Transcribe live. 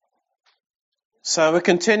So we're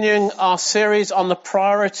continuing our series on the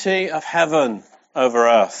priority of heaven over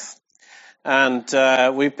earth.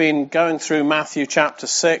 And we've been going through Matthew chapter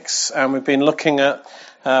 6, and we've been looking at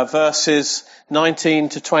verses 19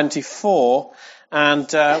 to 24.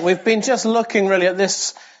 And we've been just looking really at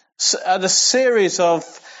this, at a series of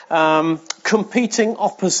competing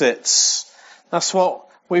opposites. That's what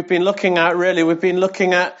we've been looking at really. We've been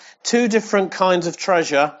looking at two different kinds of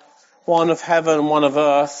treasure, one of heaven and one of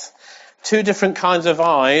earth. Two different kinds of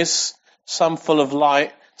eyes, some full of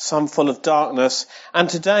light, some full of darkness. And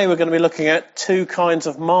today we're going to be looking at two kinds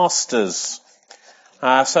of masters.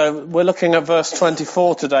 So we're looking at verse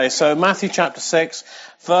 24 today. So Matthew chapter 6,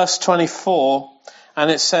 verse 24,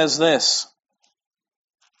 and it says this: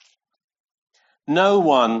 "No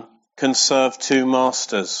one can serve two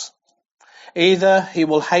masters. Either he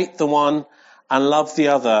will hate the one and love the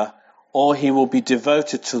other, or he will be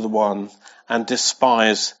devoted to the one and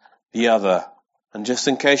despise the other." And just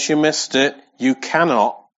in case you missed it, you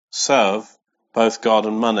cannot serve both God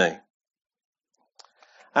and money.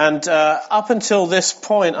 And up until this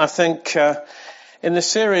point, I think in the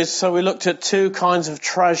series, so we looked at two kinds of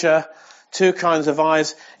treasure, two kinds of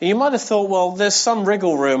eyes. And you might have thought, well, there's some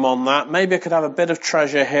wriggle room on that. Maybe I could have a bit of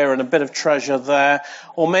treasure here and a bit of treasure there.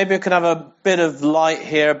 Or maybe I could have a bit of light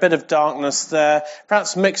here, a bit of darkness there.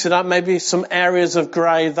 Perhaps mix it up, maybe some areas of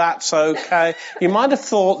grey, that's okay. You might have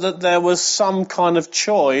thought that there was some kind of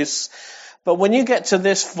choice. But when you get to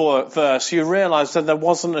this verse, you realise that there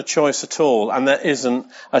wasn't a choice at all. And there isn't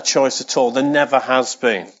a choice at all. There never has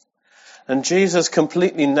been. And Jesus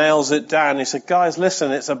completely nails it down. He said, guys,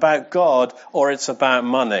 listen, it's about God or it's about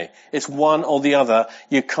money. It's one or the other.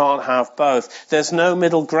 You can't have both. There's no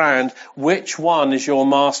middle ground. Which one is your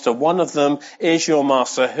master? One of them is your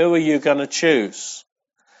master. Who are you going to choose?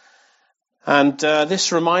 And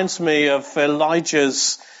this reminds me of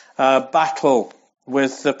Elijah's battle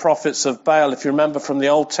with the prophets of Baal. If you remember from the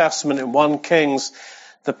Old Testament in 1 Kings,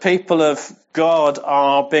 the people of God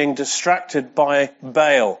are being distracted by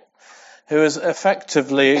Baal, who is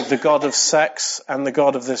effectively the god of sex and the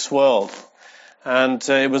god of this world. And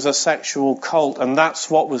it was a sexual cult, and that's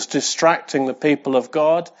what was distracting the people of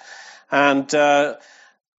God. And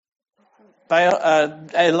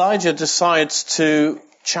Elijah decides to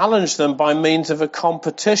challenge them by means of a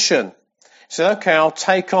competition. He said, okay, I'll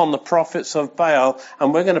take on the prophets of Baal,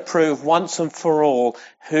 and we're going to prove once and for all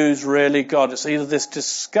who's really God. It's either this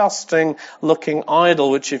disgusting looking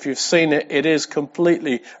idol, which if you've seen it, it is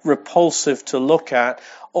completely repulsive to look at,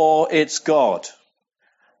 or it's God.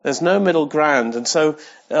 There's no middle ground. And so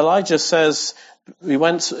Elijah says, he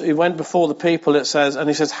went before the people, it says, and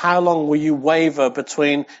he says, how long will you waver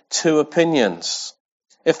between two opinions?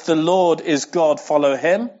 If the Lord is God, follow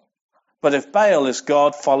him. But if Baal is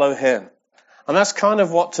God, follow him. And that's kind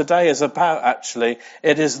of what today is about, actually.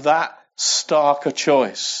 It is that stark a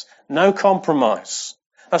choice. No compromise.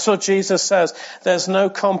 That's what Jesus says. There's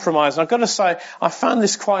no compromise. And I've got to say, I found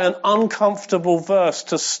this quite an uncomfortable verse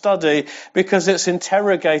to study because it's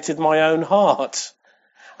interrogated my own heart.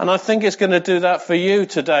 And I think it's going to do that for you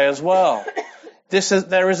today as well.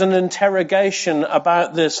 There is an interrogation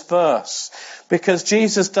about this verse because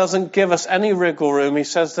Jesus doesn't give us any wriggle room. He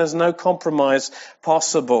says there's no compromise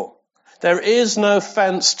possible. There is no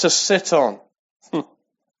fence to sit on.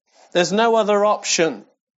 There's no other option.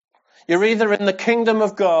 You're either in the kingdom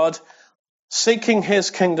of God, seeking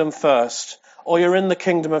his kingdom first, or you're in the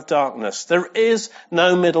kingdom of darkness. There is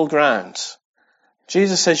no middle ground.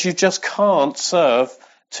 Jesus says you just can't serve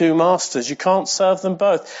two masters. You can't serve them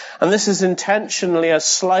both. And this is intentionally a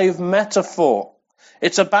slave metaphor.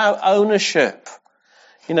 It's about ownership.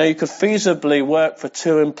 You know, you could feasibly work for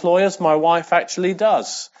two employers. My wife actually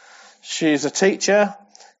does. She's a teacher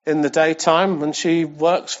in the daytime and she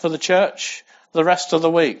works for the church the rest of the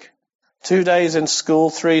week. 2 days in school,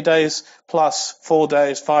 3 days plus 4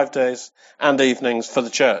 days, 5 days and evenings for the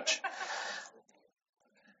church.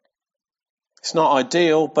 It's not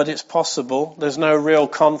ideal, but it's possible. There's no real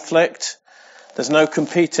conflict. There's no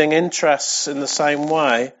competing interests in the same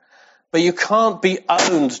way. But you can't be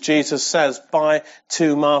owned, Jesus says, by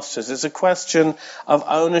two masters. It's a question of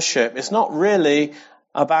ownership. It's not really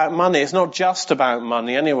about money. It's not just about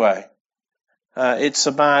money anyway. It's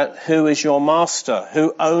about who is your master,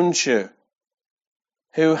 who owns you,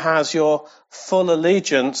 who has your full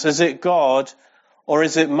allegiance. Is it God or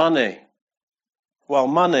is it money? Well,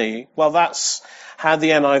 money, that's how the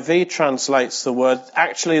NIV translates the word.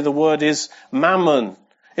 Actually, the word is mammon.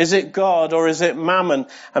 Is it God or is it mammon?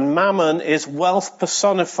 And mammon is wealth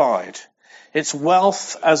personified. It's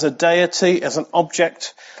wealth as a deity, as an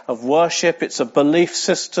object of worship. It's a belief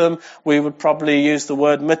system. We would probably use the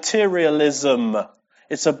word materialism.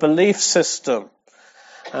 It's a belief system.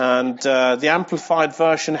 And the Amplified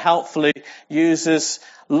Version helpfully uses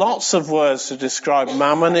lots of words to describe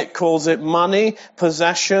mammon. It calls it money,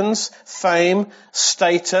 possessions, fame,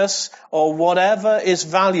 status, or whatever is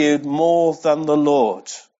valued more than the Lord.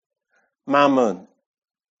 Mammon.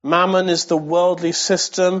 Mammon is the worldly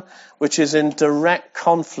system which is in direct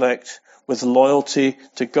conflict with loyalty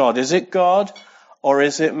to God. Is it God or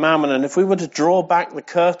is it mammon? And if we were to draw back the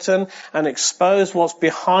curtain and expose what's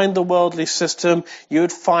behind the worldly system, you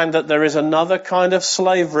would find that there is another kind of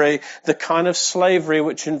slavery, the kind of slavery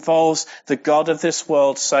which involves the god of this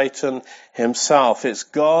world, Satan himself. It's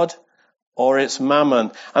God or it's mammon.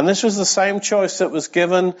 And this was the same choice that was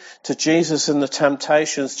given to Jesus in the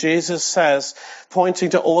temptations. Jesus says,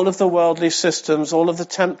 pointing to all of the worldly systems, all of the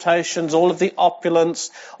temptations, all of the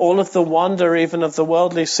opulence, all of the wonder even of the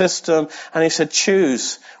worldly system, and he said,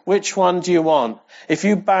 choose, which one do you want? If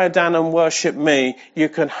you bow down and worship me, you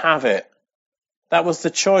can have it. That was the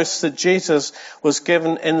choice that Jesus was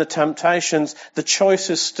given in the temptations. The choice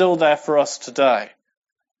is still there for us today.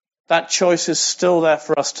 That choice is still there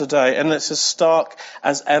for us today, and it's as stark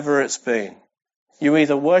as ever it's been. You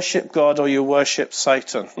either worship God or you worship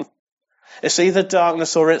Satan. It's either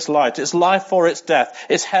darkness or it's light. It's life or it's death.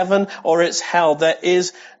 It's heaven or it's hell. There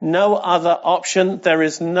is no other option. There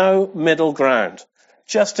is no middle ground.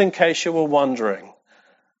 Just in case you were wondering.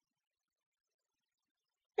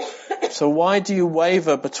 So why do you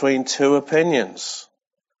waver between two opinions?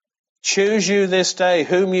 Choose you this day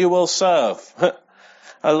whom you will serve.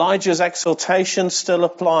 Elijah's exhortation still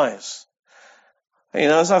applies. You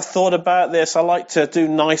know, as I've thought about this, I like to do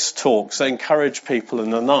nice talks that encourage people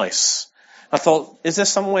in the nice. I thought, is there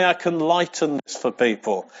some way I can lighten this for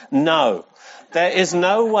people? No. There is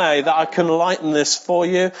no way that I can lighten this for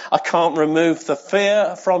you. I can't remove the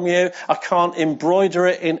fear from you. I can't embroider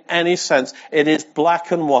it in any sense. It is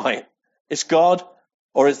black and white. It's God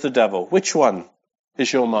or it's the devil. Which one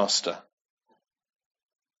is your master?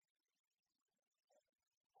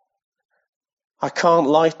 I can't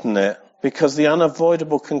lighten it because the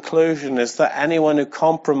unavoidable conclusion is that anyone who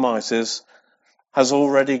compromises has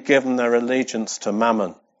already given their allegiance to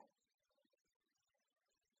mammon.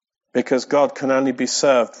 Because God can only be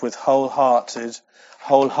served with wholehearted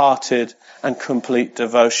and complete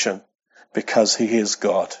devotion because he is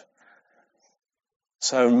God.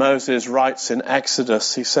 So Moses writes in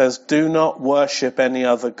Exodus, he says, do not worship any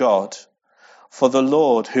other God, for the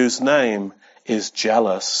Lord, whose name is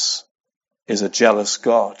jealous, is a jealous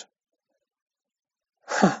God.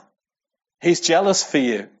 He's jealous for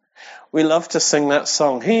you. We love to sing that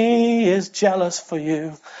song. He is jealous for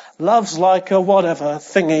you. Love's like a whatever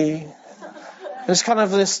thingy. It's kind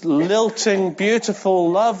of this lilting,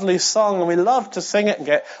 beautiful, lovely song, and we love to sing it and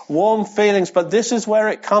get warm feelings, but this is where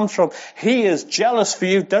it comes from. He is jealous for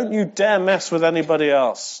you. Don't you dare mess with anybody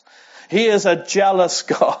else. He is a jealous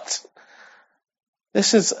God.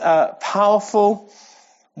 This is a powerful,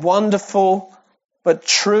 wonderful, but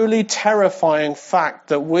truly terrifying fact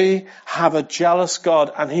that we have a jealous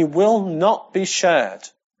God and he will not be shared.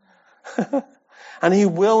 And he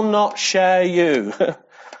will not share you.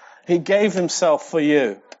 He gave himself for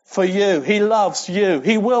you. For you. He loves you.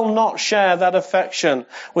 He will not share that affection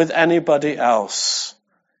with anybody else.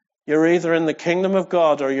 You're either in the kingdom of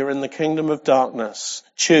God or you're in the kingdom of darkness.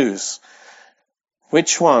 Choose.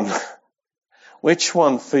 Which one? Which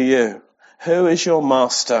one for you? Who is your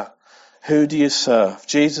master? Who do you serve?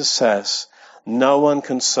 Jesus says, no one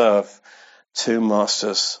can serve two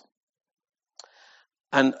masters.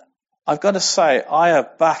 And I've got to say, I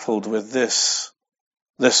have battled with this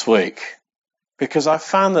week because I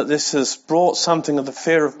found that this has brought something of the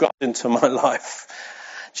fear of God into my life.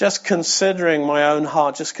 Just considering my own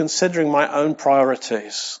heart, just considering my own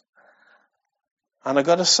priorities. And I've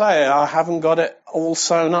got to say, I haven't got it all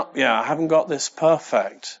sewn up yet. I haven't got this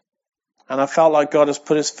perfect. And I felt like God has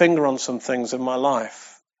put his finger on some things in my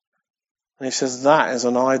life. And he says, that is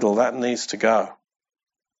an idol. That needs to go.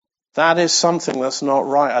 That is something that's not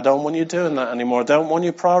right. I don't want you doing that anymore. I don't want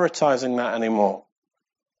you prioritizing that anymore.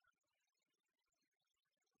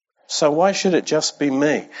 So why should it just be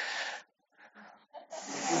me?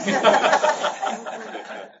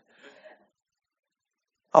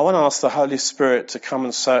 I want to ask the Holy Spirit to come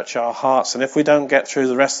and search our hearts. And if we don't get through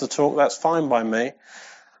the rest of the talk, that's fine by me.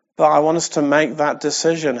 But I want us to make that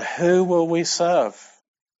decision. Who will we serve?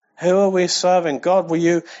 Who are we serving? God, will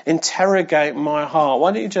you interrogate my heart?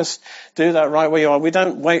 Why don't you just do that right where you are? We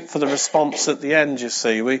don't wait for the response at the end, you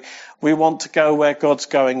see. We want to go where God's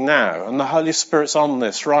going now. And the Holy Spirit's on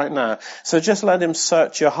this right now. So just let him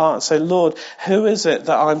search your heart and say, Lord, who is it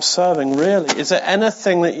that I'm serving really? Is there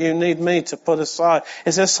anything that you need me to put aside?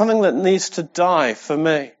 Is there something that needs to die for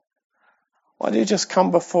me? Why don't you just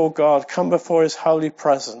come before God, come before his holy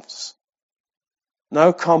presence?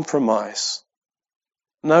 No compromise.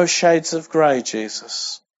 No shades of grey,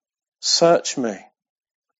 Jesus. Search me.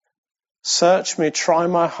 Search me. Try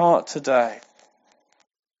my heart today.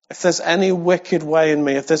 If there's any wicked way in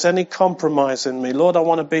me, if there's any compromise in me, Lord, I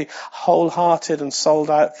want to be wholehearted and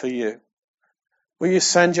sold out for you. Will you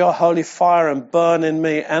send your holy fire and burn in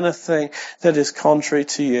me anything that is contrary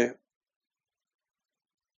to you?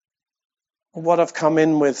 What I've come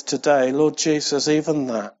in with today, Lord Jesus, even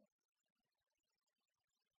that.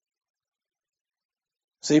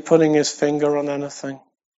 Is he putting his finger on anything?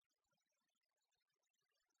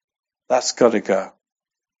 That's got to go.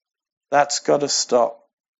 That's got to stop.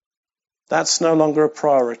 That's no longer a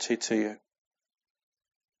priority to you.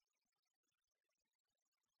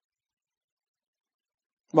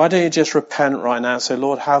 Why don't you just repent right now and say,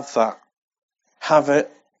 Lord, have that. Have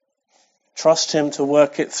it. Trust him to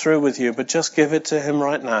work it through with you, but just give it to him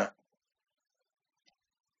right now.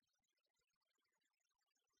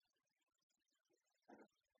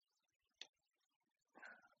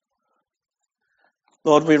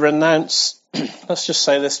 Lord, we renounce, let's just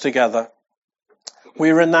say this together. We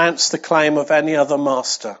renounce the claim of any other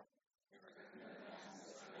master.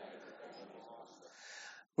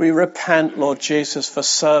 We repent, Lord Jesus, for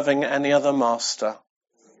serving any other master.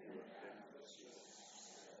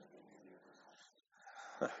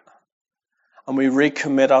 And we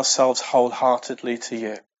recommit ourselves wholeheartedly to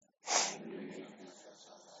you.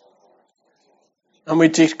 And we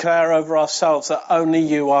declare over ourselves that only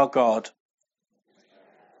you are God.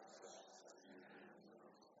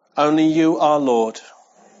 Only you are Lord.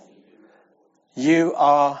 You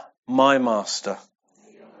are my master.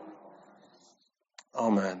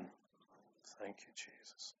 Amen. Thank you,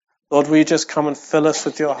 Jesus. Lord, will you just come and fill us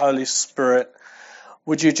with your Holy Spirit?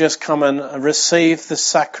 Would you just come and receive the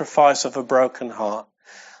sacrifice of a broken heart?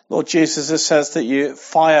 Lord Jesus, it says that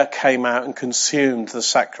fire came out and consumed the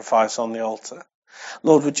sacrifice on the altar.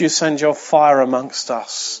 Lord, would you send your fire amongst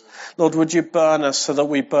us? Lord, would you burn us so that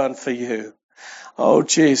we burn for you? Oh,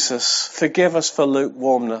 Jesus, forgive us for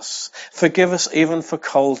lukewarmness. Forgive us even for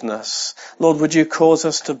coldness. Lord, would you cause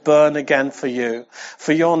us to burn again for you,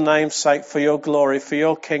 for your name's sake, for your glory, for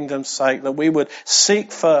your kingdom's sake, that we would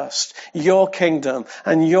seek first your kingdom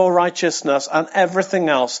and your righteousness, and everything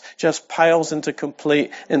else just pales into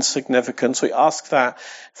complete insignificance. We ask that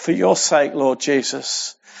for your sake, Lord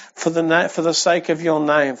Jesus, for the sake of your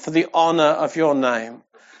name, for the honor of your name.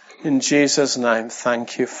 In Jesus' name,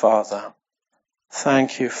 thank you, Father.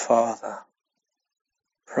 Thank you, Father.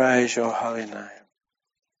 Praise your holy name.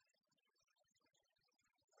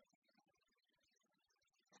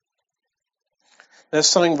 There's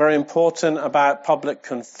something very important about public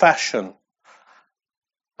confession.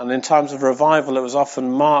 And in times of revival, it was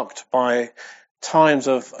often marked by times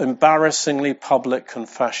of embarrassingly public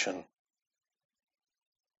confession.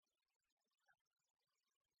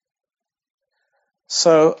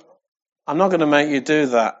 So, I'm not going to make you do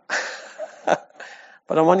that.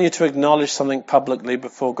 But I want you to acknowledge something publicly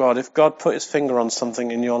before God. If God put his finger on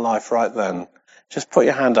something in your life right then, just put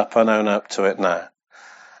your hand up and own up to it now.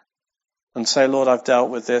 And say, Lord, I've dealt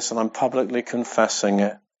with this and I'm publicly confessing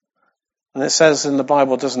it. And it says in the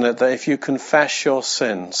Bible, doesn't it, that if you confess your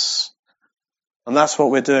sins, and that's what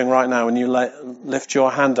we're doing right now. When you lift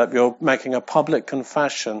your hand up, you're making a public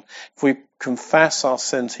confession. If we confess our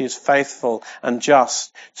sins, he is faithful and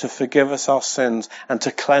just to forgive us our sins and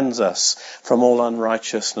to cleanse us from all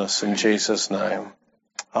unrighteousness in Jesus' name.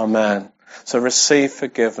 Amen. So receive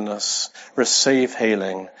forgiveness, receive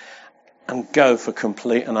healing, and go for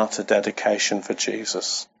complete and utter dedication for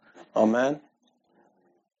Jesus. Amen.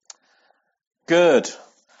 Good.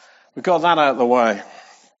 We got that out of the way.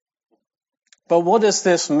 But what does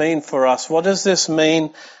this mean for us? What does this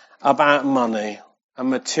mean about money and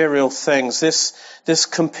material things? This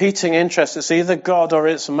competing interest, it's either God or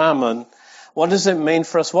it's mammon. What does it mean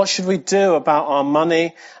for us? What should we do about our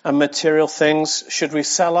money and material things? Should we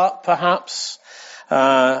sell up, perhaps?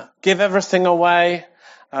 Give everything away?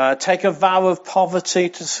 Take a vow of poverty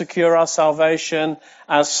to secure our salvation,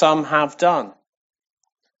 as some have done?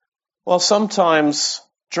 Well, sometimes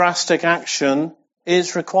drastic action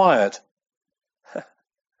is required.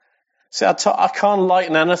 See, I can't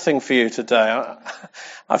lighten anything for you today.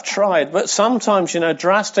 I've tried, but sometimes,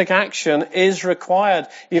 drastic action is required.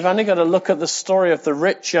 You've only got to look at the story of the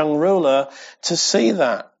rich young ruler to see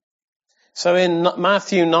that. So in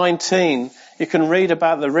Matthew 19, you can read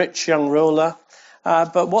about the rich young ruler.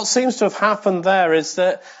 But what seems to have happened there is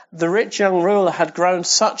that the rich young ruler had grown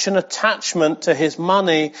such an attachment to his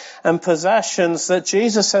money and possessions that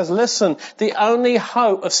Jesus says, listen, the only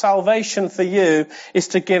hope of salvation for you is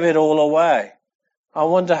to give it all away. I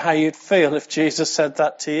wonder how you'd feel if Jesus said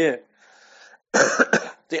that to you.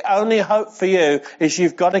 The only hope for you is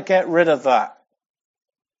you've got to get rid of that.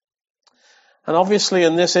 And obviously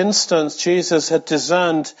in this instance, Jesus had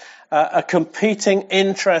discerned a competing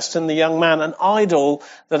interest in the young man, an idol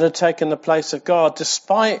that had taken the place of God,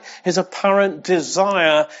 despite his apparent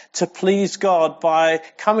desire to please God by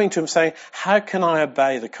coming to him saying, how can I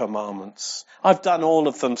obey the commandments? I've done all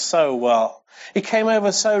of them so well. He came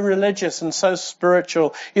over so religious and so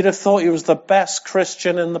spiritual, you'd have thought he was the best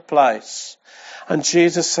Christian in the place. And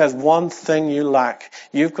Jesus says, one thing you lack.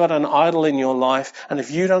 You've got an idol in your life, and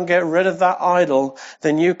if you don't get rid of that idol,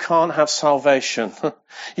 then you can't have salvation.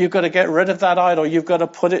 You've got to get rid of that idol. You've got to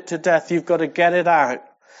put it to death. You've got to get it out.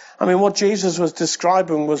 I mean, what Jesus was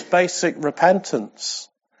describing was basic repentance.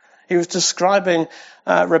 He was describing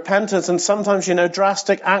repentance, and sometimes,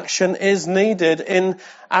 drastic action is needed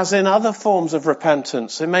as in other forms of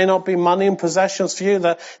repentance. It may not be money and possessions for you.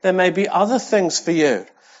 There may be other things for you.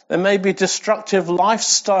 There may be destructive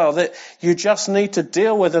lifestyle that you just need to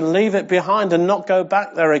deal with and leave it behind and not go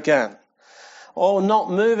back there again. Or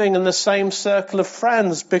not moving in the same circle of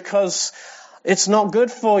friends because it's not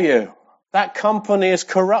good for you. That company is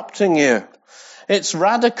corrupting you. It's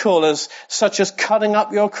radical, such as cutting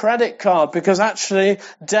up your credit card, because actually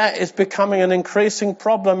debt is becoming an increasing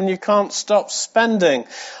problem and you can't stop spending.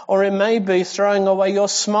 Or it may be throwing away your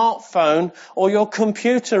smartphone or your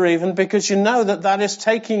computer even, because you know that is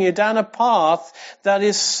taking you down a path that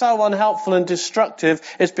is so unhelpful and destructive,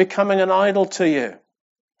 it's becoming an idol to you.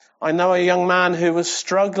 I know a young man who was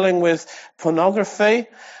struggling with pornography,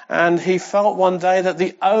 and he felt one day that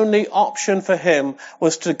the only option for him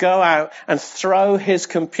was to go out and throw his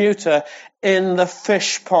computer in the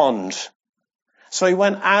fish pond. So he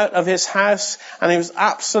went out of his house and he was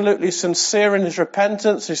absolutely sincere in his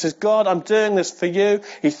repentance. He says, God, I'm doing this for you.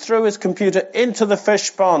 He threw his computer into the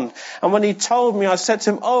fish pond. And when he told me, I said to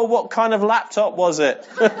him, oh, what kind of laptop was it?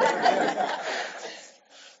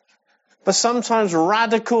 But sometimes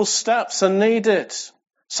radical steps are needed.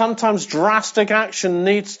 Sometimes drastic action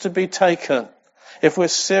needs to be taken if we're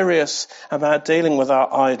serious about dealing with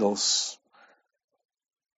our idols.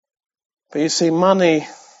 But you see, money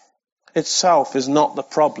itself is not the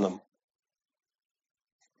problem.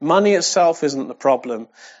 Money itself isn't the problem.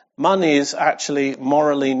 Money is actually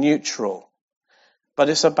morally neutral. But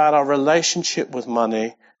it's about our relationship with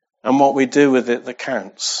money and what we do with it that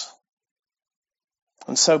counts.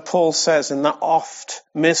 And so Paul says in that oft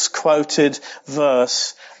misquoted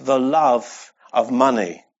verse, the love of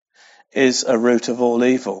money is a root of all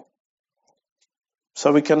evil.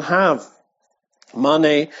 So we can have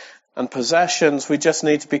money and possessions. We just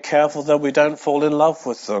need to be careful that we don't fall in love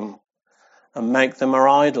with them and make them our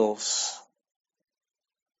idols.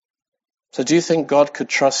 So do you think God could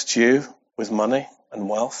trust you with money and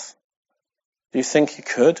wealth? Do you think he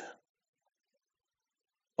could?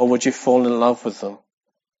 Or would you fall in love with them?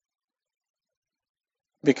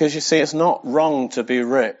 Because you see, it's not wrong to be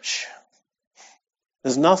rich.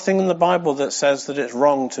 There's nothing in the Bible that says that it's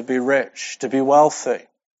wrong to be rich, to be wealthy.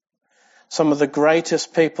 Some of the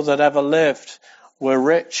greatest people that ever lived were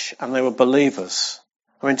rich and they were believers.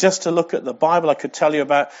 I mean, just to look at the Bible, I could tell you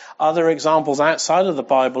about other examples outside of the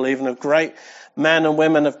Bible, even of great men and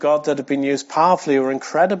women of God that have been used powerfully, who were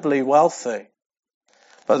incredibly wealthy.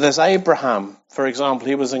 But there's Abraham, for example.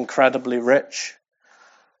 He was incredibly rich.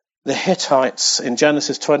 The Hittites in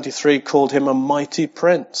Genesis 23 called him a mighty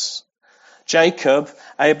prince. Jacob,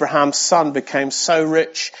 Abraham's son, became so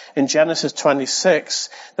rich in Genesis 26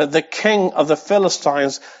 that the king of the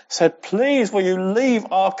Philistines said, please, will you leave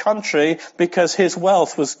our country, because his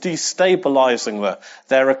wealth was destabilizing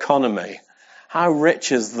their economy. How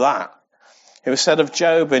rich is that? It was said of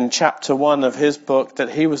Job in chapter 1 of his book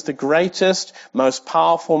that he was the greatest, most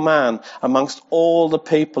powerful man amongst all the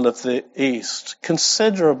people of the East.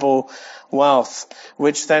 Considerable wealth,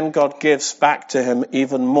 which then God gives back to him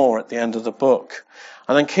even more at the end of the book.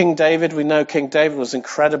 And then King David, we know King David was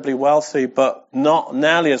incredibly wealthy, but not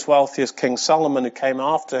nearly as wealthy as King Solomon, who came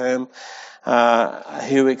after him,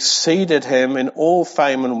 who exceeded him in all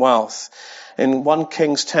fame and wealth. In 1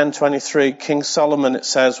 Kings 10:23, King Solomon, it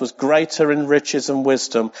says, was greater in riches and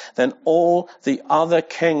wisdom than all the other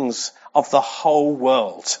kings of the whole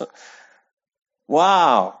world.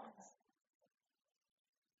 Wow.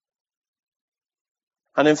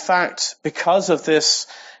 And in fact, because of this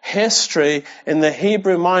history in the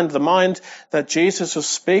Hebrew mind, the mind that Jesus was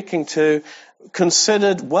speaking to,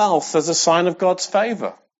 considered wealth as a sign of God's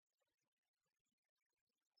favor.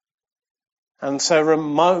 And so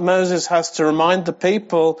Moses has to remind the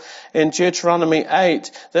people in Deuteronomy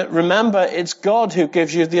 8 that remember, it's God who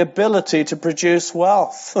gives you the ability to produce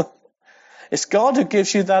wealth. It's God who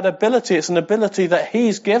gives you that ability. It's an ability that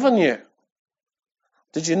He's given you.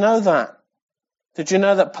 Did you know that? Did you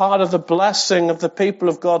know that part of the blessing of the people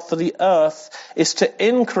of God for the earth is to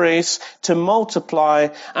increase, to multiply,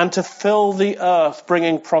 and to fill the earth,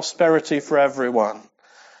 bringing prosperity for everyone?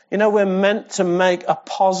 You know, we're meant to make a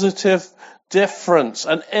positive difference,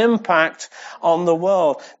 an impact on the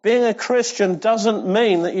world. Being a Christian doesn't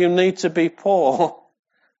mean that you need to be poor.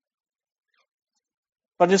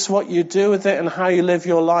 But it's what you do with it and how you live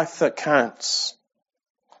your life that counts.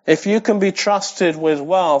 If you can be trusted with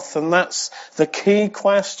wealth, and that's the key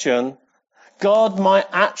question, God might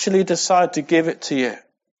actually decide to give it to you.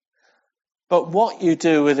 But what you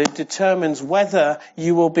do with it determines whether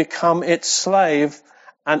you will become its slave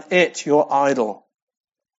and it your idol.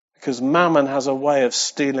 Because mammon has a way of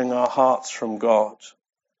stealing our hearts from God.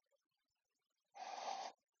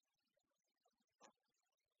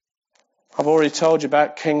 I've already told you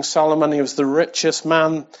about King Solomon. He was the richest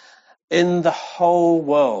man in the whole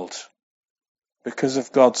world because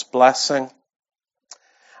of God's blessing.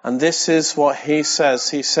 And this is what he says.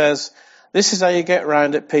 He says, this is how you get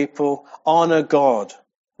around it, people. Honor God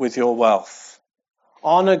with your wealth.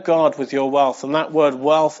 Honor God with your wealth. And that word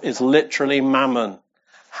wealth is literally mammon.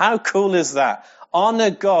 How cool is that? Honor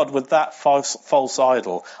God with that false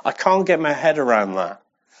idol. I can't get my head around that.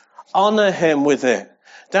 Honor Him with it.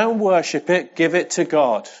 Don't worship it. Give it to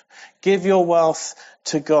God. Give your wealth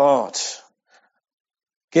to God.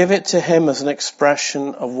 Give it to Him as an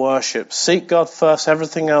expression of worship. Seek God first,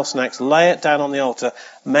 everything else next. Lay it down on the altar.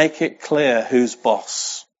 Make it clear who's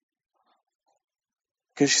boss.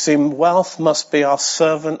 Because you see, wealth must be our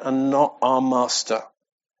servant and not our master.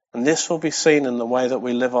 And this will be seen in the way that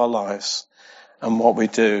we live our lives and what we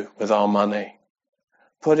do with our money.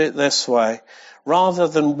 Put it this way, rather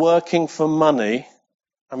than working for money,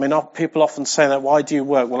 I mean, people often say that, why do you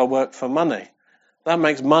work? Well, I work for money. That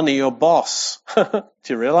makes money your boss. Do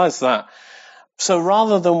you realize that? So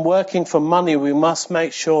rather than working for money, we must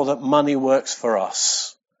make sure that money works for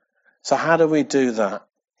us. So how do we do that?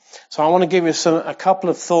 So I want to give you a couple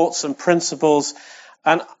of thoughts and principles.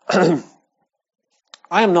 And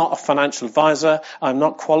I am not a financial advisor. I'm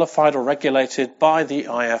not qualified or regulated by the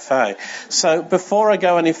IFA. So before I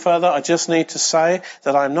go any further, I just need to say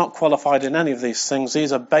that I'm not qualified in any of these things.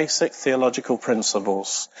 These are basic theological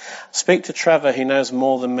principles. Speak to Trevor. He knows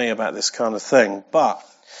more than me about this kind of thing. But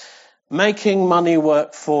making money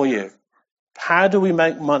work for you. How do we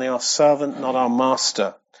make money our servant, not our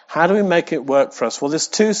master? How do we make it work for us? Well, there's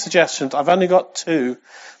two suggestions. I've only got two,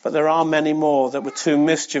 but there are many more that were too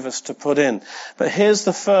mischievous to put in. But here's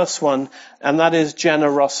the first one, and that is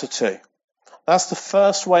generosity. That's the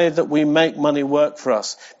first way that we make money work for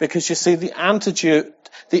us. Because you see, the antidote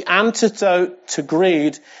to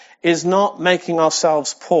greed is not making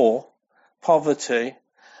ourselves poor, poverty,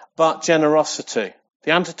 but generosity.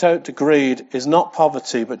 The antidote to greed is not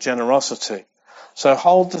poverty, but generosity. So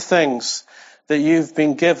hold the things that you've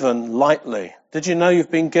been given lightly. Did you know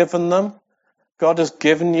you've been given them? God has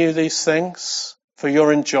given you these things for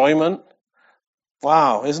your enjoyment.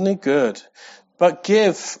 Wow, isn't He good? But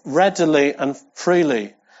give readily and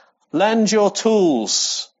freely. Lend your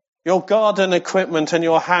tools, your garden equipment and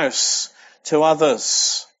your house to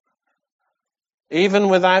others, even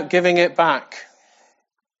without giving it back.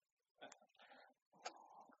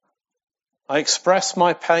 I express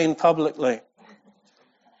my pain publicly.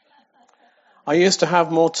 I used to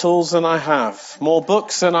have more tools than I have, more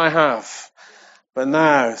books than I have, but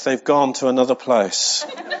now they've gone to another place.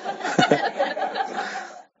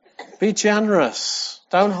 Be generous.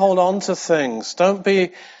 Don't hold on to things. Don't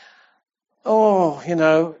be, when are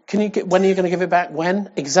you going to give it back?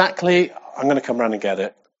 When? Exactly, I'm going to come round and get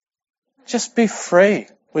it. Just be free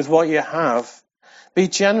with what you have. Be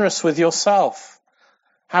generous with yourself.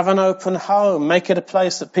 Have an open home. Make it a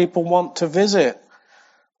place that people want to visit.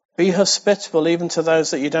 Be hospitable even to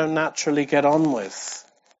those that you don't naturally get on with.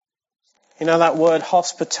 You know, that word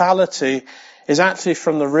hospitality is actually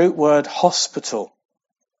from the root word hospital.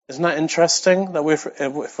 Isn't that interesting that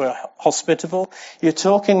if we're hospitable? You're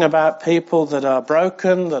talking about people that are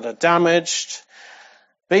broken, that are damaged.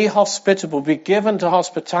 Be hospitable. Be given to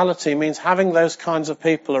hospitality means having those kinds of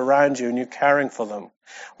people around you and you caring for them.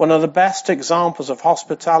 One of the best examples of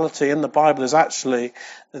hospitality in the Bible is actually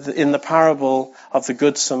in the parable of the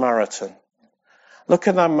Good Samaritan. Look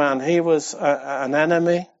at that man. He was an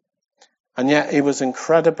enemy, and yet he was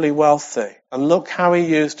incredibly wealthy. And look how he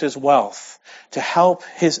used his wealth to help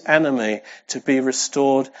his enemy to be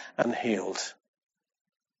restored and healed.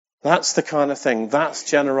 That's the kind of thing. That's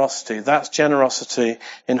generosity. That's generosity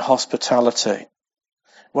in hospitality.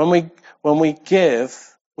 When we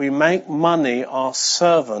give, we make money our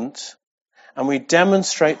servant, and we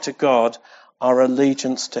demonstrate to God our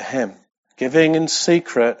allegiance to him, giving in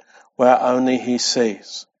secret where only he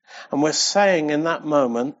sees. And we're saying in that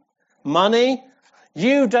moment, money,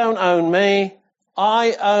 you don't own me,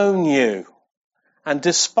 I own you. And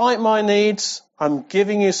despite my needs, I'm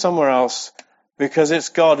giving you somewhere else because it's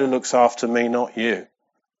God who looks after me, not you.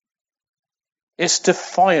 It's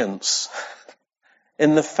defiance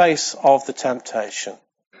in the face of the temptation.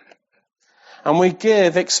 And we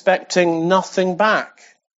give expecting nothing back,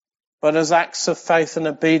 but as acts of faith and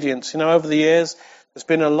obedience. Over the years, there's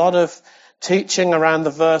been a lot of teaching around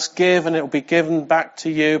the verse, give and it will be given back to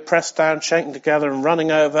you, pressed down, shaken together and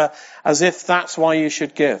running over, as if that's why you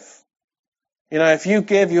should give. If you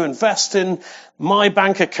give, you invest in my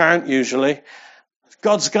bank account usually.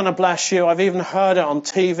 God's going to bless you. I've even heard it on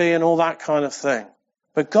TV and all that kind of thing.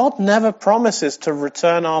 But God never promises to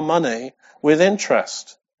return our money with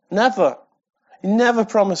interest. Never. He never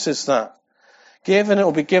promises that. Give and it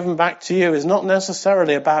will be given back to you is not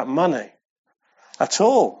necessarily about money at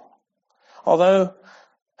all. Although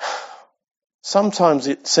sometimes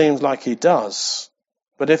it seems like he does.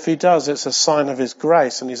 But if he does, it's a sign of his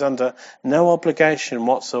grace and he's under no obligation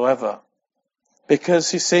whatsoever.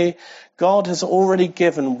 Because, you see, God has already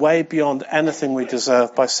given way beyond anything we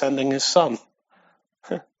deserve by sending his son.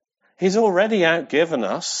 He's already outgiven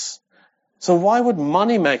us. So why would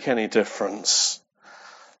money make any difference?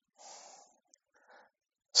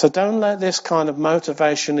 So don't let this kind of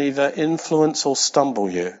motivation either influence or stumble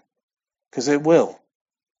you, because it will.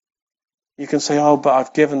 You can say, oh, but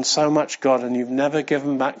I've given so much, God, and you've never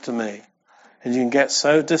given back to me. And you can get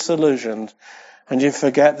so disillusioned, and you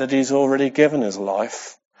forget that he's already given his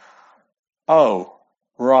life. Oh,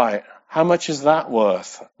 right. How much is that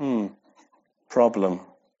worth? Problem.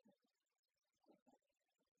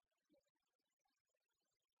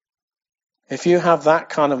 If you have that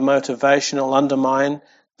kind of motivation, it'll undermine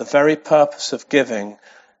the very purpose of giving,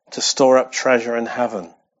 to store up treasure in heaven.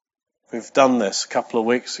 We've done this a couple of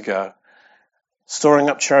weeks ago. Storing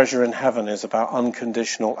up treasure in heaven is about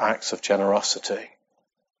unconditional acts of generosity.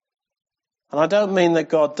 And I don't mean that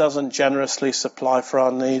God doesn't generously supply for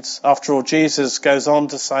our needs. After all, Jesus goes on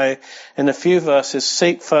to say in a few verses,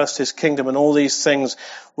 seek first his kingdom and all these things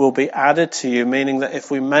will be added to you, meaning that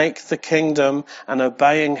if we make the kingdom and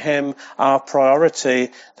obeying him our priority,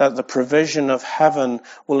 that the provision of heaven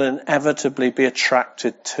will inevitably be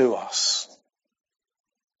attracted to us.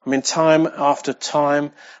 I mean, time after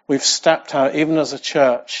time, we've stepped out, even as a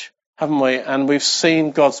church, haven't we? And we've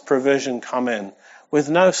seen God's provision come in. With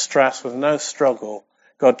no stress, with no struggle,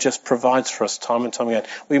 God just provides for us time and time again.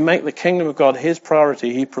 We make the kingdom of God his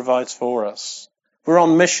priority. He provides for us. We're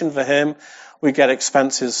on mission for him. We get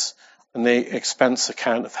expenses in the expense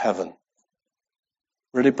account of heaven.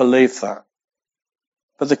 Really believe that.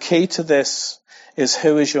 But the key to this is,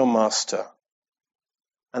 who is your master?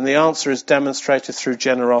 And the answer is demonstrated through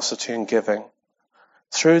generosity and giving.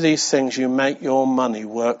 Through these things, you make your money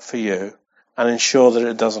work for you and ensure that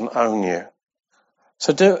it doesn't own you.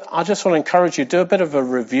 So I just want to encourage you, do a bit of a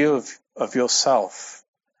review of yourself.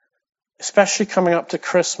 Especially coming up to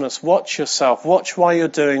Christmas, watch yourself. Watch why you're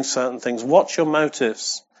doing certain things. Watch your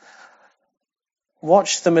motives.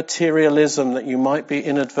 Watch the materialism that you might be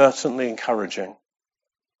inadvertently encouraging.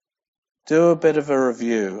 Do a bit of a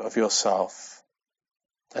review of yourself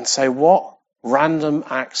and say, what random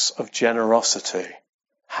acts of generosity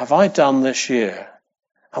have I done this year?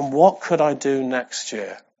 And what could I do next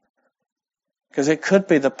year? Because it could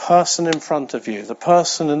be the person in front of you, the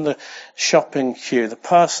person in the shopping queue, the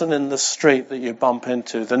person in the street that you bump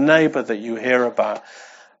into, the neighbour that you hear about.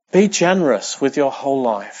 Be generous with your whole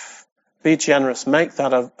life. Be generous. Make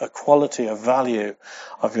that a quality, a value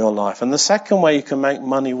of your life. And the second way you can make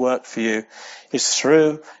money work for you is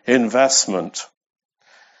through investment.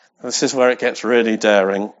 This is where it gets really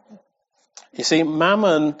daring. You see,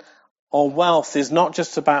 mammon or wealth is not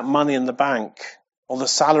just about money in the bank or the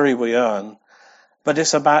salary we earn, but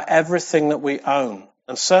it's about everything that we own.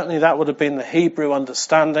 And certainly that would have been the Hebrew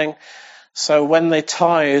understanding. So when they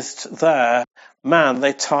tithed there,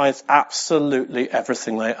 they tithed absolutely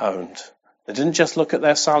everything they owned. They didn't just look at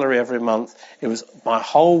their salary every month. It was my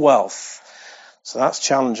whole wealth. So that's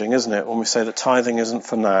challenging, isn't it, when we say that tithing isn't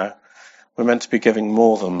for now. We're meant to be giving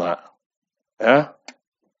more than that. Yeah?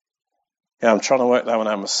 Yeah, I'm trying to work that one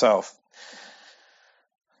out myself.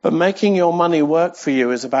 But making your money work for you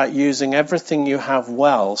is about using everything you have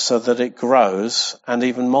well so that it grows and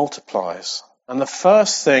even multiplies. And the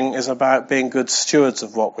first thing is about being good stewards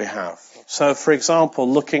of what we have. So, for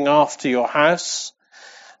example, looking after your house,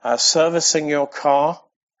 servicing your car,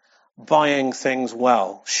 buying things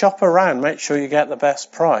well. Shop around, make sure you get the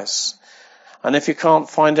best price. And if you can't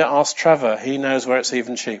find it, ask Trevor. He knows where it's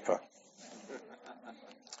even cheaper.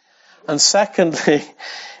 And secondly,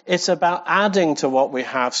 it's about adding to what we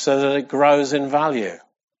have so that it grows in value.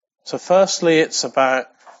 So firstly, it's about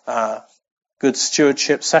good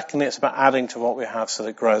stewardship. Secondly, it's about adding to what we have so that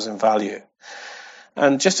it grows in value.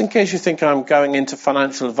 And just in case you think I'm going into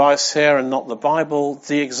financial advice here and not the Bible,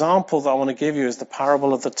 the example that I want to give you is the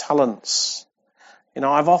parable of the talents. You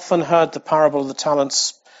know, I've often heard the parable of the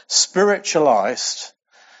talents spiritualized,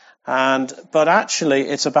 but actually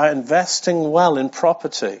it's about investing well in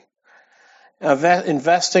property.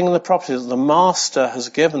 Investing in the property that the master has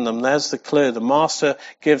given them. There's the clue. The master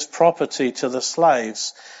gives property to the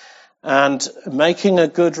slaves. And making a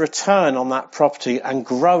good return on that property and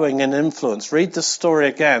growing in influence. Read the story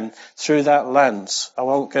again through that lens. I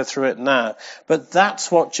won't go through it now. But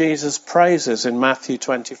that's what Jesus praises in Matthew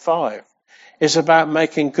 25. It's about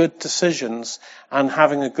making good decisions and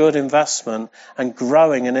having a good investment and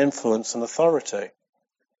growing in influence and authority.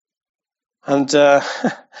 And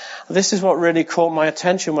this is what really caught my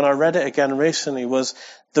attention when I read it again recently, was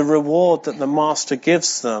the reward that the master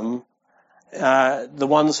gives them. The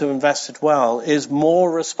ones who invested well, is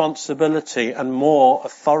more responsibility and more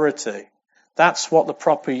authority. That's what the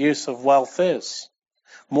proper use of wealth is.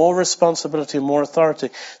 More responsibility and more authority.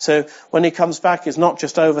 So when he comes back, it's not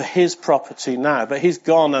just over his property now, but he's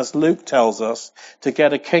gone, as Luke tells us, to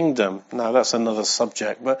get a kingdom. Now that's another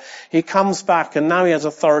subject, but he comes back and now he has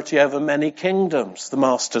authority over many kingdoms, the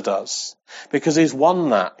master does, because he's won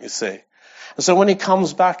that, you see. And so when he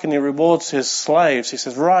comes back and he rewards his slaves, he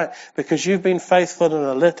says, right, because you've been faithful in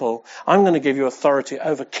a little, I'm going to give you authority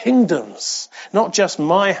over kingdoms. Not just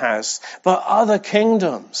my house, but other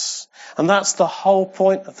kingdoms. And that's the whole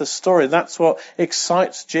point of the story. That's what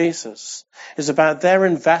excites Jesus, is about their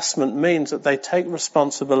investment means that they take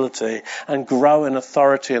responsibility and grow in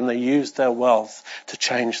authority, and they use their wealth to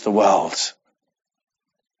change the world.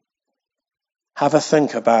 Have a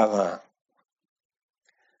think about that.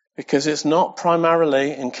 Because it's not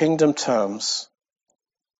primarily in kingdom terms.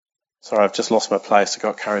 Sorry, I've just lost my place. I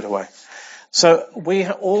got carried away. So we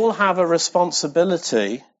all have a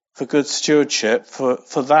responsibility for good stewardship,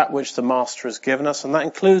 for that which the master has given us. And that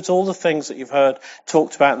includes all the things that you've heard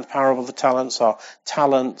talked about in the parable of the talents, our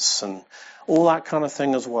talents and all that kind of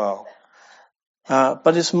thing as well.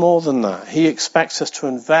 But it's more than that. He expects us to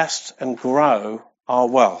invest and grow our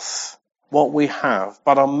wealth, what we have.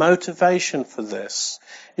 But our motivation for this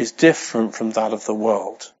is different from that of the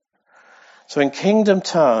world. So in kingdom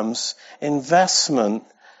terms, investment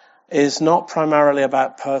is not primarily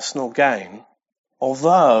about personal gain,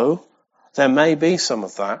 although there may be some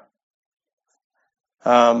of that.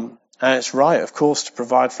 And it's right, of course, to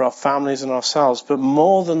provide for our families and ourselves. But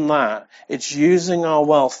more than that, it's using our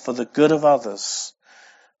wealth for the good of others,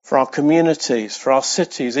 for our communities, for our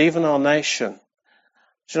cities, even our nation.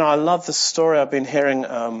 Do you know, I love the story I've been hearing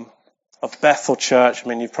of Bethel Church. I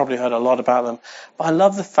mean, you've probably heard a lot about them. But I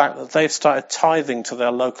love the fact that they've started tithing to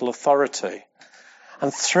their local authority.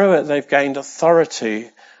 And through it, they've gained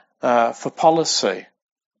authority for policy.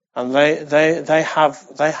 And they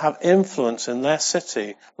have influence in their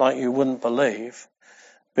city like you wouldn't believe,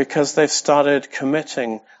 because they've started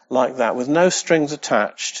committing like that with no strings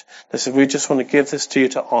attached. They said, we just want to give this to you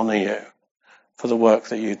to honor you for the work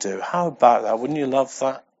that you do. How about that? Wouldn't you love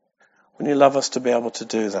that? Wouldn't you love us to be able to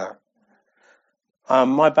do that?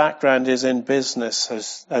 My background is in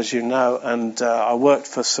business, as you know, and I worked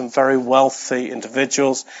for some very wealthy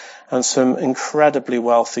individuals and some incredibly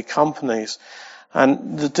wealthy companies.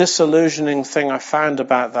 And the disillusioning thing I found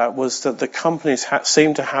about that was that the companies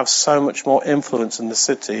seemed to have so much more influence in the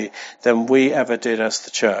city than we ever did as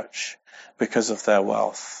the church because of their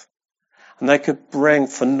wealth. And they could bring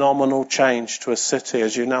phenomenal change to a city.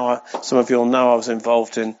 As you know, some of you will know I was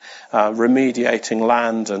involved in remediating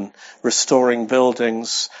land and restoring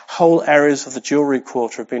buildings. Whole areas of the Jewellery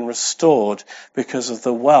Quarter have been restored because of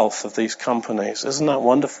the wealth of these companies. Isn't that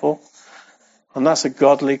wonderful? And that's a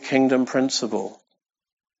godly kingdom principle.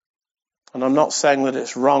 And I'm not saying that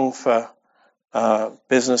it's wrong for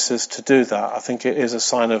businesses to do that. I think it is a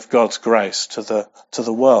sign of God's grace to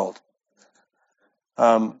the world.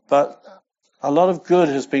 But a lot of good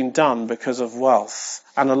has been done because of wealth,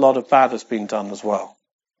 and a lot of bad has been done as well.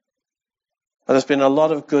 But there's been a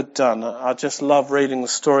lot of good done. I just love reading the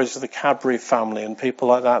stories of the Cadbury family and people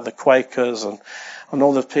like that, the Quakers and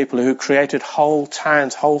all the people who created whole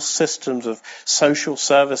towns, whole systems of social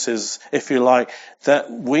services, if you like, that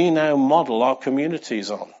we now model our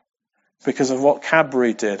communities on because of what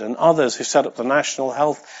Cadbury did, and others who set up the National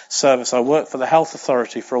Health Service. I worked for the Health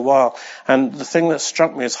Authority for a while, and the thing that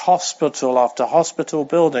struck me is hospital after hospital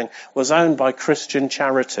building was owned by Christian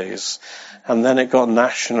charities, and then it got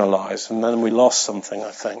nationalised, and then we lost something,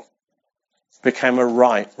 I think. It became a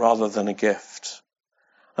right rather than a gift.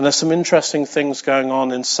 And there's some interesting things going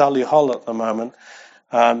on in Solihull at the moment.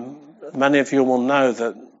 Many of you will know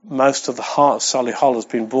that most of the heart of Solihull has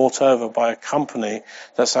been bought over by a company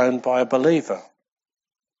that's owned by a believer.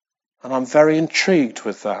 And I'm very intrigued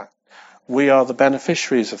with that. We are the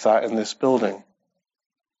beneficiaries of that in this building.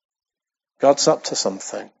 God's up to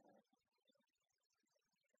something.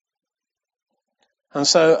 And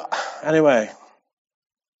so, anyway,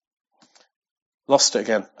 lost it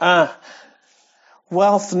again.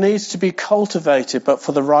 Wealth needs to be cultivated, but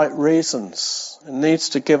for the right reasons. It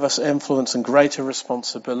needs to give us influence and greater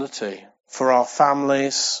responsibility for our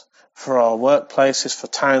families, for our workplaces, for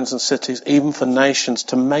towns and cities, even for nations,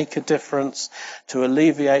 to make a difference, to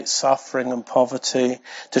alleviate suffering and poverty,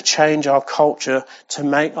 to change our culture, to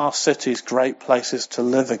make our cities great places to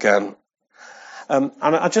live again. And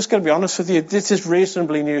I'm just going to be honest with you, this is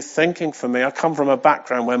reasonably new thinking for me. I come from a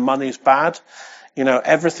background where money's bad. You know,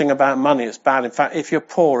 everything about money is bad. In fact, if you're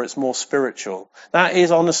poor, it's more spiritual. That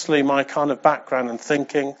is honestly my kind of background and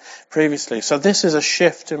thinking previously. So this is a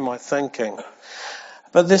shift in my thinking.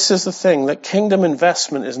 But this is the thing, that kingdom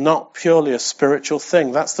investment is not purely a spiritual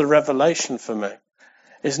thing. That's the revelation for me.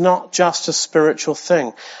 It's not just a spiritual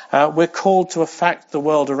thing. We're called to affect the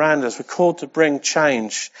world around us. We're called to bring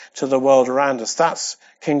change to the world around us. That's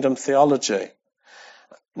kingdom theology.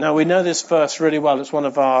 Now, we know this verse really well. It's one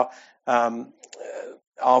of our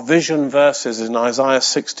vision verses in Isaiah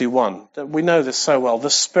 61. We know this so well.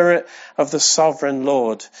 The Spirit of the Sovereign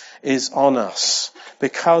Lord is on us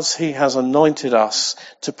because he has anointed us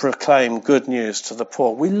to proclaim good news to the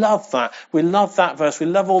poor. We love that. We love that verse. We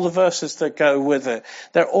love all the verses that go with it.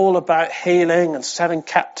 They're all about healing and setting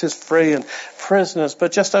captives free and prisoners.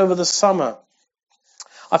 But just over the summer,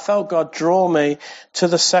 I felt God draw me to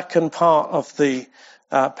the second part of the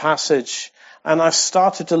passage, and I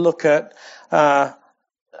started to look at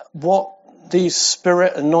what these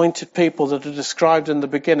Spirit-anointed people that are described in the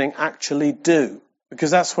beginning actually do. Because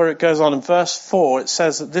that's where it goes on. In verse 4, it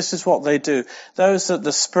says that this is what they do. Those that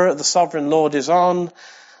the Spirit of the Sovereign Lord is on,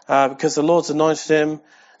 because the Lord's anointed him,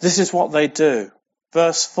 this is what they do.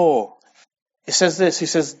 Verse 4, it says this, he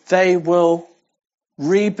says, they will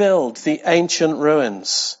rebuild the ancient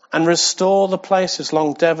ruins and restore the places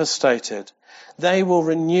long devastated. They will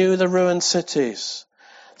renew the ruined cities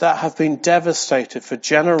that have been devastated for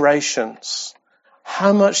generations.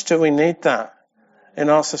 How much do we need that in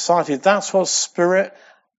our society? That's what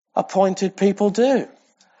Spirit-appointed people do.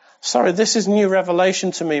 Sorry, this is new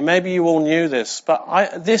revelation to me. Maybe you all knew this,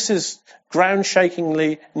 but this is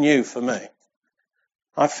ground-shakingly new for me.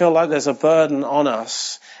 I feel like there's a burden on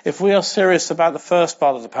us. If we are serious about the first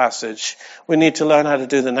part of the passage, we need to learn how to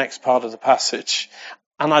do the next part of the passage.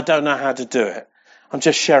 And I don't know how to do it. I'm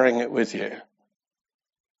just sharing it with you.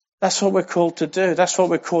 That's what we're called to do. That's what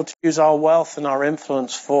we're called to use our wealth and our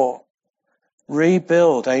influence for.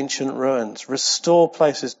 Rebuild ancient ruins. Restore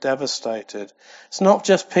places devastated. It's not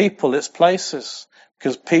just people, it's places.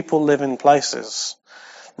 Because people live in places.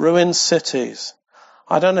 Ruined cities.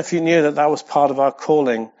 I don't know if you knew that was part of our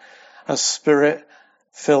calling as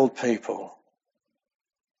Spirit-filled people.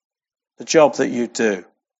 The job that you do.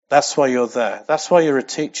 That's why you're there. That's why you're a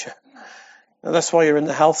teacher. That's why you're in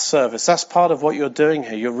the health service. That's part of what you're doing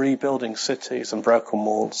here. You're rebuilding cities and broken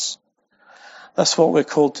walls. That's what we're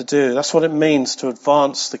called to do. That's what it means to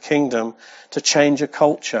advance the kingdom, to change a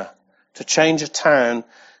culture, to change a town,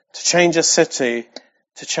 to change a city,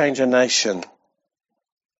 to change a nation.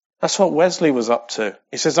 That's what Wesley was up to.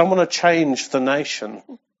 He says, I want to change the nation.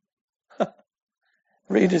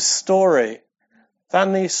 Read his story.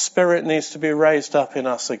 That spirit needs to be raised up in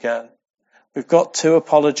us again. We've got too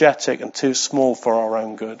apologetic and too small for our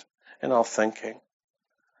own good in our thinking.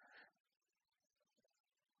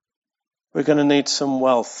 We're going to need some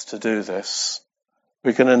wealth to do this.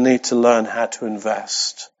 We're going to need to learn how to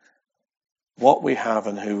invest. what we have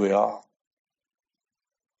and who we are.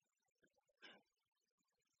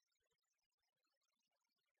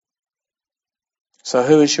 So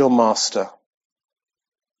who is your master?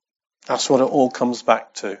 That's what it all comes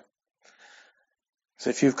back to. So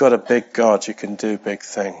if you've got a big God, you can do big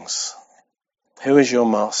things. Who is your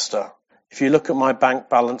master? If you look at my bank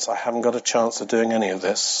balance, I haven't got a chance of doing any of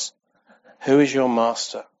this. Who is your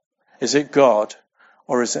master? Is it God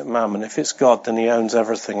or is it Mammon? If it's God, then he owns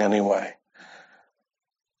everything anyway.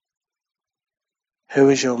 Who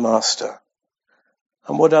is your master?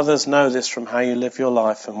 And would others know this from how you live your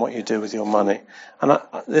life and what you do with your money? And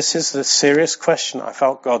this is the serious question I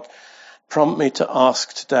felt God prompt me to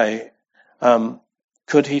ask today.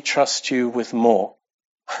 Could he trust you with more?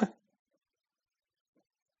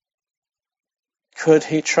 Could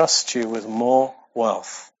he trust you with more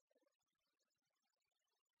wealth?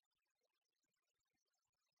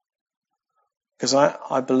 Because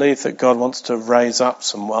I believe that God wants to raise up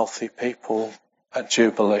some wealthy people at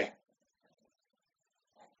Jubilee.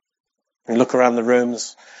 You look around the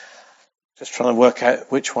rooms, just trying to work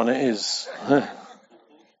out which one it is. But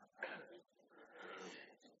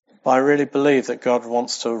I really believe that God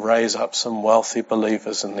wants to raise up some wealthy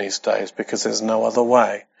believers in these days, because there's no other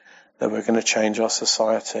way that we're going to change our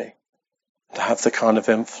society, to have the kind of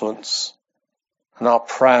influence. And our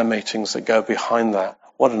prayer meetings that go behind that,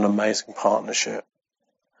 what an amazing partnership.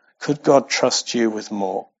 Could God trust you with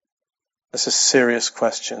more? That's a serious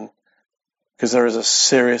question, because there is a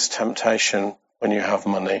serious temptation when you have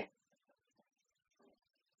money.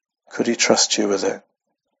 Could he trust you with it?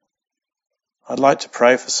 I'd like to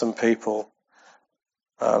pray for some people.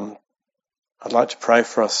 I'd like to pray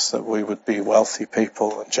for us that we would be wealthy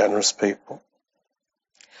people and generous people.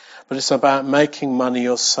 But it's about making money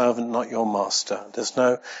your servant, not your master. There's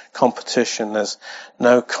no competition. There's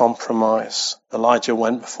no compromise. Elijah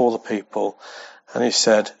went before the people and he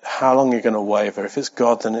said, how long are you going to waver? If it's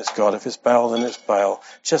God, then it's God. If it's Baal, then it's Baal.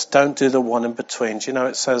 Just don't do the one in between. Do you know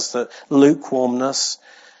it says that lukewarmness,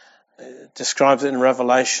 it describes it in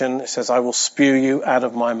Revelation. It says, I will spew you out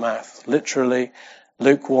of my mouth. Literally,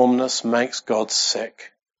 lukewarmness makes God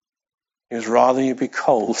sick. He would rather you be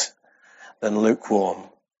cold than lukewarm.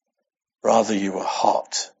 Rather you were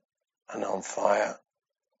hot and on fire.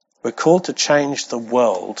 We're called to change the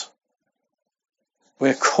world.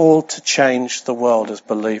 We're called to change the world as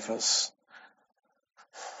believers.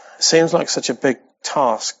 It seems like such a big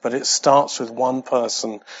task, but it starts with one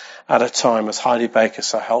person at a time, as Heidi Baker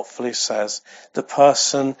so helpfully says, the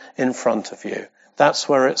person in front of you. That's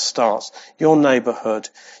where it starts. Your neighbourhood,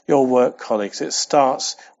 your work colleagues. It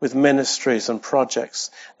starts with ministries and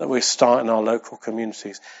projects that we start in our local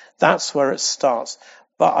communities. That's where it starts.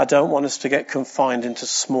 But I don't want us to get confined into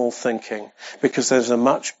small thinking, because there's a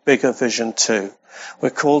much bigger vision too.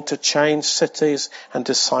 We're called to change cities and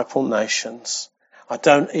disciple nations. I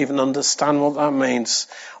don't even understand what that means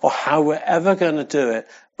or how we're ever going to do it,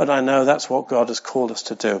 but I know that's what God has called us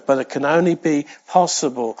to do. But it can only be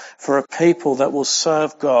possible for a people that will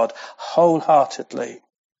serve God wholeheartedly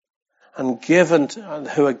and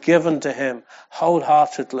who are given to him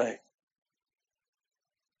wholeheartedly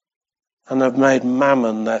and have made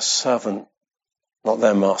Mammon their servant, not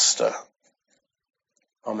their master.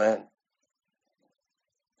 Amen.